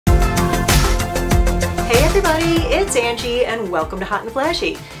Hey everybody, it's Angie and welcome to Hot and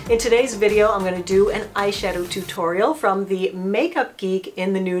Flashy. In today's video I'm going to do an eyeshadow tutorial from the Makeup Geek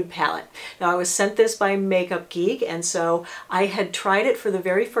in the Nude palette. Now I was sent this by Makeup Geek, and so I had tried it for the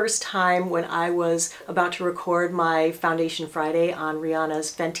very first time when I was about to record my Foundation Friday on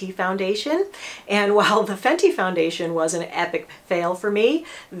Rihanna's Fenty foundation. And while the Fenty foundation was an epic fail for me,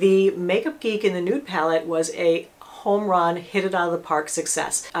 the Makeup Geek in the Nude palette was a home run, hit it out of the park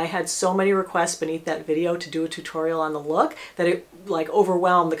success. I had so many requests beneath that video to do a tutorial on the look that it like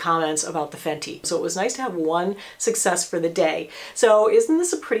overwhelmed the comments about the Fenty. So it was nice to have one success for the day. So isn't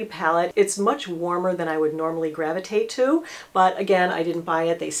this a pretty palette? It's much warmer than I would normally gravitate to, but again, I didn't buy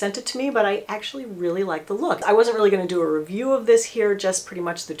it. They sent it to me, but I actually really like the look. I wasn't really going to do a review of this here, just pretty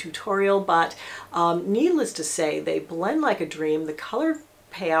much the tutorial, but needless to say, they blend like a dream. The color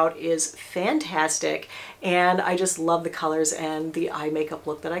payout is fantastic, and I just love the colors and the eye makeup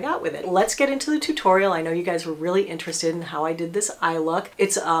look that I got with it. Let's get into the tutorial. I know you guys were really interested in how I did this eye look.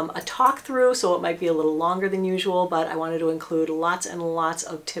 It's a talk through, so it might be a little longer than usual, but I wanted to include lots and lots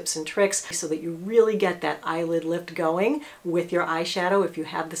of tips and tricks so that you really get that eyelid lift going with your eyeshadow. If you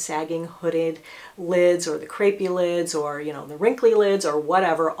have the sagging hooded lids or the crepey lids or the wrinkly lids or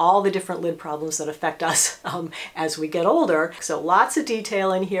whatever, all the different lid problems that affect us as we get older. So lots of detail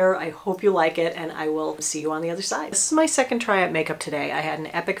in here. I hope you like it, and I will see you on the other side. This is my second try at makeup today. I had an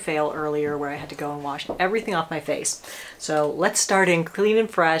epic fail earlier where I had to go and wash everything off my face. So let's start in clean and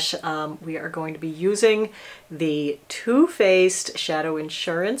fresh. We are going to be using the Too Faced Shadow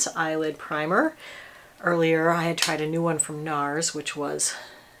Insurance Eyelid Primer. Earlier I had tried a new one from NARS, which was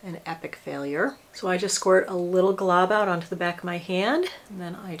an epic failure. So I just squirt a little glob out onto the back of my hand, and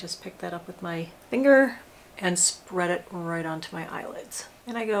then I just pick that up with my finger and spread it right onto my eyelids.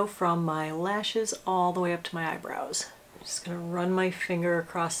 And I go from my lashes all the way up to my eyebrows. I'm just going to run my finger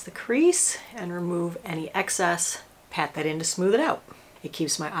across the crease and remove any excess, pat that in to smooth it out. It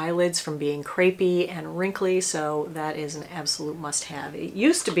keeps my eyelids from being crepey and wrinkly, so that is an absolute must-have. It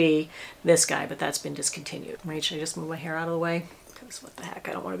used to be this guy, but that's been discontinued. Right, should I just move my hair out of the way? Because what the heck,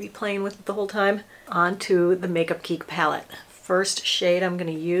 I don't want to be playing with it the whole time. On to the Makeup Geek palette. First shade I'm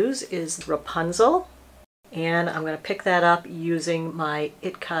going to use is Rapunzel. And I'm going to pick that up using my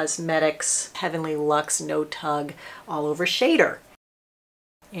It Cosmetics Heavenly Luxe No Tug All Over Shader.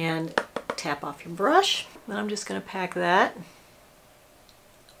 And tap off your brush. Then I'm just going to pack that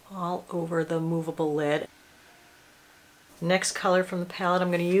all over the movable lid. Next color from the palette I'm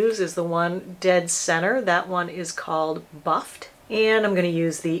going to use is the one dead center. That one is called Buffed. And I'm going to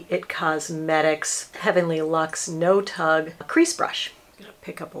use the It Cosmetics Heavenly Luxe No Tug Crease Brush. I'm going to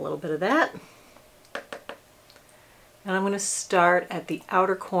pick up a little bit of that. And I'm going to start at the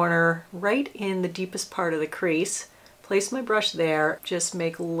outer corner, right in the deepest part of the crease. Place my brush there, just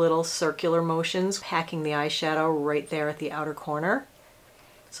make little circular motions, packing the eyeshadow right there at the outer corner.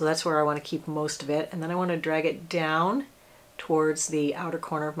 So that's where I want to keep most of it. And then I want to drag it down towards the outer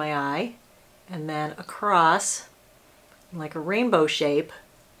corner of my eye, and then across like a rainbow shape,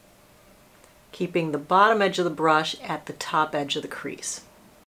 keeping the bottom edge of the brush at the top edge of the crease.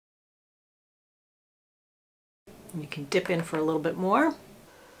 You can dip in for a little bit more.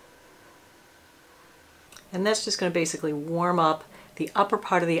 And that's just going to basically warm up the upper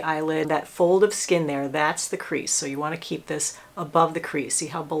part of the eyelid. That fold of skin there, that's the crease. So you want to keep this above the crease. See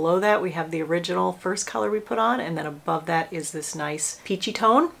how below that we have the original first color we put on, and then above that is this nice peachy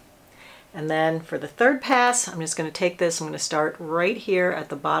tone. And then for the third pass, I'm just going to take this, I'm going to start right here at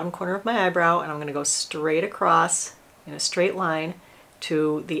the bottom corner of my eyebrow, and I'm going to go straight across in a straight line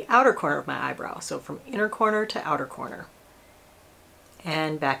to the outer corner of my eyebrow. So from inner corner to outer corner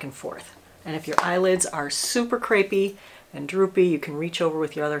and back and forth. And if your eyelids are super crepey and droopy, you can reach over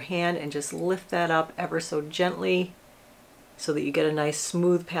with your other hand and just lift that up ever so gently so that you get a nice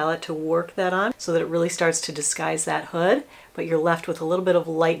smooth palette to work that on, so that it really starts to disguise that hood, but you're left with a little bit of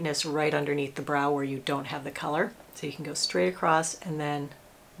lightness right underneath the brow where you don't have the color. So you can go straight across and then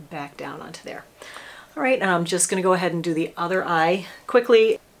back down onto there. All right, and I'm just going to go ahead and do the other eye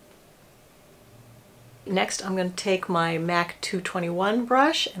quickly. Next, I'm going to take my MAC 221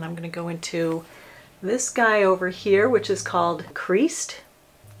 brush, and I'm going to go into this guy over here, which is called Creased.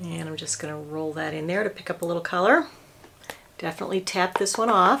 And I'm just going to roll that in there to pick up a little color. Definitely tap this one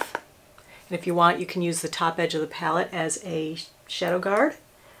off. And if you want, you can use the top edge of the palette as a shadow guard.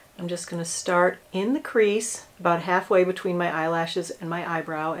 I'm just going to start in the crease, about halfway between my eyelashes and my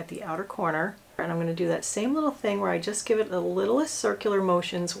eyebrow at the outer corner. And I'm going to do that same little thing where I just give it the littlest circular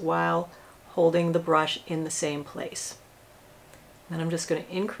motions while holding the brush in the same place. And I'm just going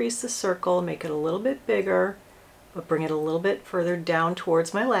to increase the circle, make it a little bit bigger, but bring it a little bit further down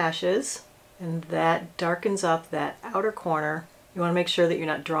towards my lashes And that darkens up that outer corner. You want to make sure that you're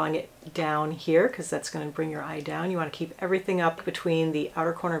not drawing it down here because that's going to bring your eye down. You want to keep everything up between the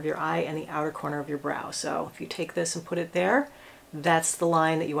outer corner of your eye and the outer corner of your brow. So if you take this and put it there, that's the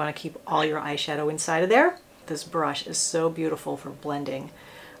line that you want to keep all your eyeshadow inside of there. This brush is so beautiful for blending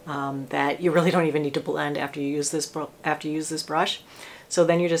that you really don't even need to blend after you use this brush. So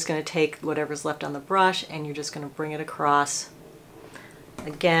then you're just going to take whatever's left on the brush and you're just going to bring it across.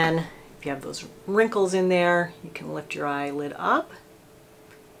 Again, if you have those wrinkles in there, you can lift your eyelid up.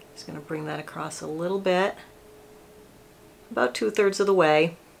 Just going to bring that across a little bit, about 2/3 of the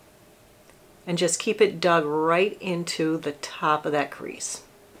way, and just keep it dug right into the top of that crease.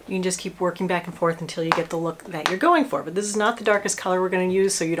 You can just keep working back and forth until you get the look that you're going for, but this is not the darkest color we're going to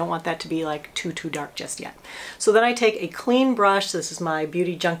use, so you don't want that to be like too dark just yet. So then I take a clean brush. This is my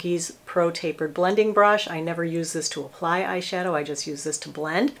Beauty Junkies Pro Tapered Blending Brush. I never use this to apply eyeshadow, I just use this to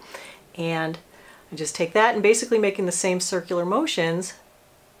blend. And I just take that and basically making the same circular motions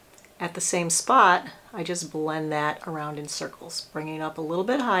at the same spot, I just blend that around in circles, bringing it up a little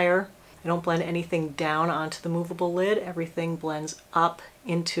bit higher. I don't blend anything down onto the movable lid. Everything blends up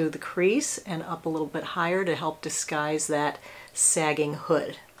into the crease and up a little bit higher to help disguise that sagging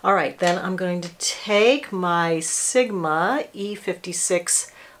hood. All right, then I'm going to take my Sigma E56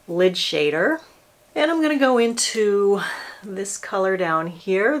 lid shader and I'm going to go into this color down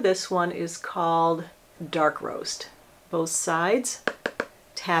here. This one is called Dark Roast. Both sides,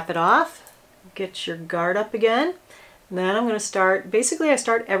 tap it off, get your guard up again. And then I'm going to start, basically I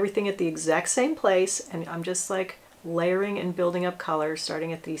start everything at the exact same place and I'm just like layering and building up colors,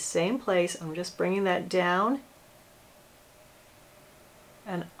 starting at the same place. I'm just bringing that down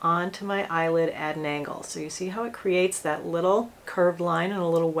and onto my eyelid at an angle. So you see how it creates that little curved line and a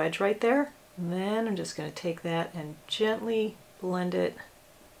little wedge right there? And then I'm just going to take that and gently blend it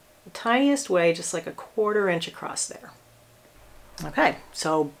the tiniest way, just like a 1/4 inch across there. Okay,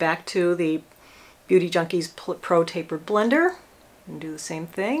 so back to the Beauty Junkies Pro Tapered Blender. And do the same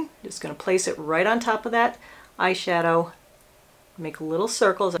thing. Just going to place it right on top of that eyeshadow. Make little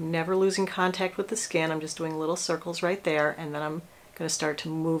circles. I'm never losing contact with the skin. I'm just doing little circles right there. And then I'm going to start to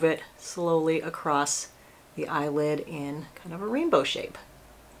move it slowly across the eyelid in kind of a rainbow shape.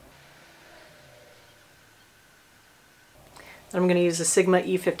 I'm going to use the Sigma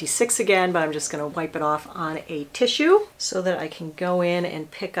E56 again, but I'm just going to wipe it off on a tissue so that I can go in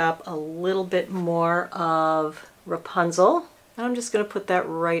and pick up a little bit more of Rapunzel. And I'm just going to put that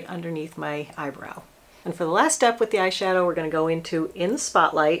right underneath my eyebrow. And for the last step with the eyeshadow, we're going to go into In the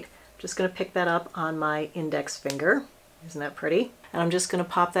Spotlight. I'm just going to pick that up on my index finger. Isn't that pretty? And I'm just going to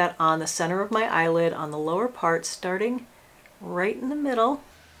pop that on the center of my eyelid on the lower part, starting right in the middle.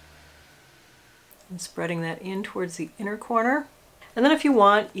 And spreading that in towards the inner corner. And then if you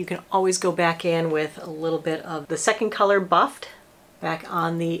want, you can always go back in with a little bit of the second color buffed back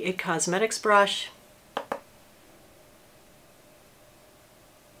on the IT Cosmetics brush.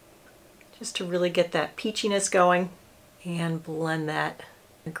 Just to really get that peachiness going and blend that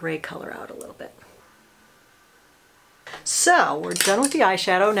gray color out a little bit. So we're done with the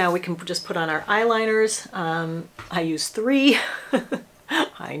eyeshadow. Now we can just put on our eyeliners. I use 3.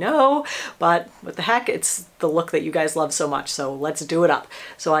 I know, but what the heck, it's the look that you guys love so much, so let's do it up.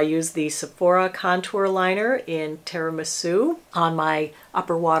 So I use the Sephora Contour Liner in Tiramisu on my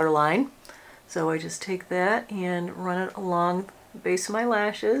upper waterline. So I just take that and run it along the base of my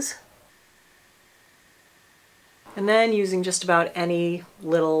lashes. And then using just about any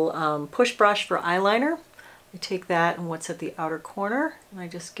little push brush for eyeliner, I take that and what's at the outer corner, and I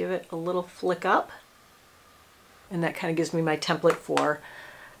just give it a little flick up. And that kind of gives me my template for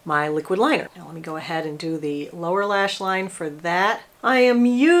my liquid liner. Now let me go ahead and do the lower lash line. For that, I am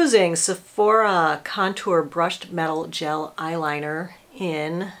using Sephora Contour Brushed Metal Gel Eyeliner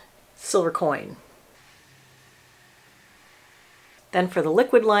in Silver Coin. Then for the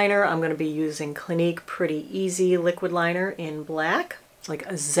liquid liner, I'm going to be using Clinique Pretty Easy Liquid Liner in black. It's like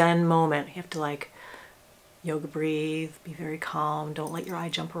a zen moment. You have to like yoga breathe, be very calm, don't let your eye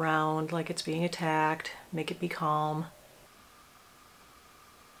jump around like it's being attacked, make it be calm.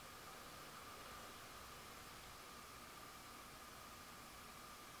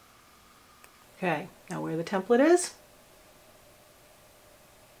 Okay, now where the template is,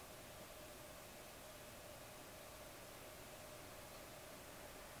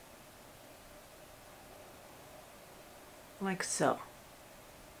 like so.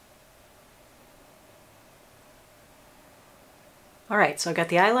 All right, so I got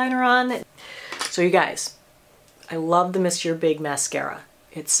the eyeliner on. So you guys, I love the Miss Your Big mascara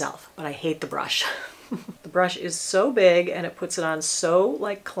itself, but I hate the brush. The brush is so big and it puts it on so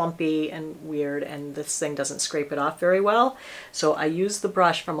like clumpy and weird, and this thing doesn't scrape it off very well. So I use the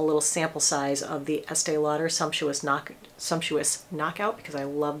brush from a little sample size of the Estee Lauder Sumptuous Knockout because I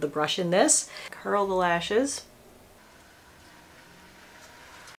love the brush in this. Curl the lashes.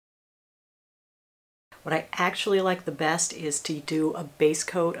 What I actually like the best is to do a base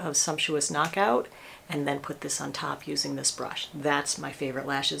coat of Sumptuous Knockout and then put this on top using this brush. That's my favorite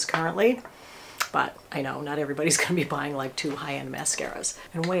lashes currently, but I know not everybody's going to be buying like 2 high-end mascaras.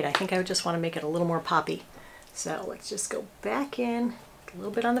 And wait, I think I just want to make it a little more poppy. So let's just go back in, a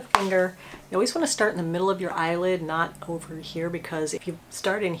little bit on the finger. You always want to start in the middle of your eyelid, not over here, because if you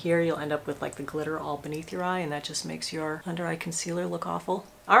start in here, you'll end up with like the glitter all beneath your eye, and that just makes your under eye concealer look awful.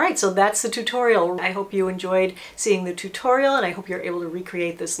 All right, so that's the tutorial. I hope you enjoyed seeing the tutorial, and I hope you're able to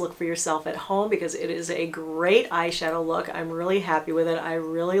recreate this look for yourself at home because it is a great eyeshadow look. I'm really happy with it. I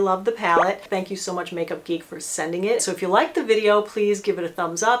really love the palette. Thank you so much, Makeup Geek, for sending it. So if you liked the video, please give it a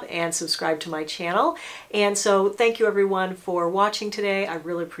thumbs up and subscribe to my channel. And so thank you everyone for watching today. I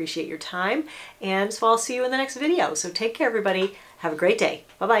really appreciate your time. And so I'll see you in the next video. So take care, everybody. Have a great day.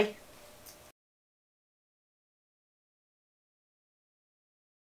 Bye-bye.